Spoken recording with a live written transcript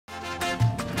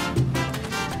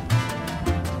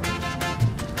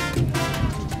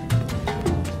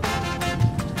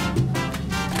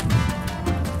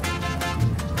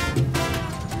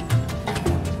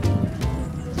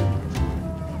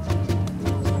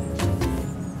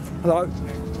Hello.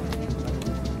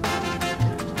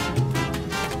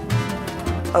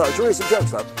 Hello, do you want to hear some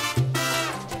jokes, love?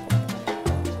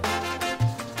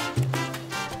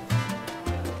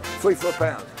 £3 for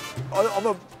 £1. I'm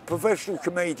a professional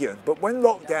comedian, but when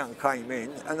lockdown came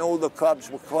in and all the clubs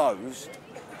were closed,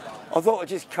 I thought I'd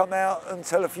just come out and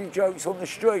tell a few jokes on the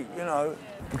street, you know.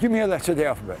 Give me a letter of the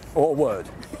alphabet, or a word.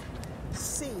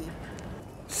 C.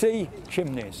 C,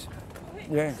 chimneys.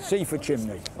 Yeah, C for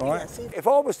chimney, all right? Yeah, if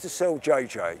I was to sell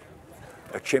JJ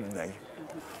a chimney,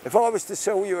 if I was to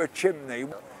sell you a chimney,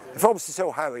 if I was to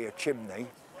sell Harry a chimney,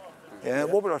 yeah,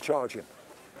 what would I charge him?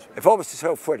 If I was to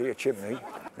sell Freddie a chimney,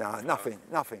 no, nothing.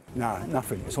 No,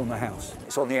 nothing, it's on the house.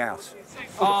 It's on the house.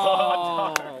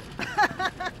 Oh.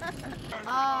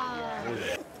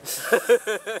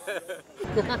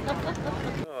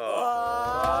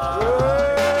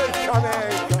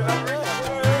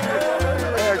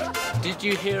 Did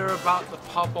you hear about the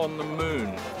pub on the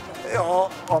moon? Yeah,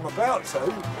 I'm about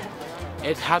to.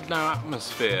 It had no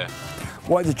atmosphere.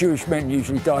 Why do Jewish men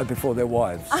usually die before their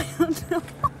wives? I don't know.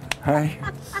 Hey?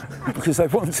 Because they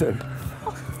want to.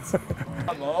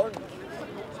 Come on.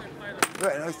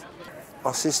 Right,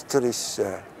 I says to this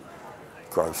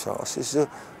grocer, I says,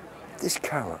 this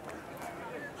carrot,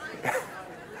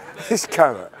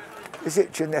 is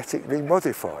it genetically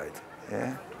modified?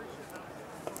 Yeah?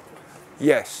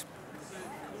 Yes,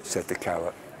 said the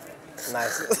carrot.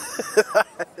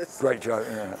 Nice. Great joke,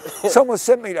 yeah. Someone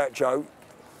sent me that joke.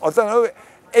 I don't know,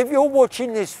 if you're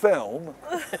watching this film,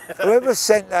 whoever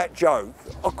sent that joke,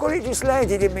 I got it just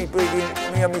landed in me, breathing,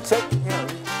 me on me, you know.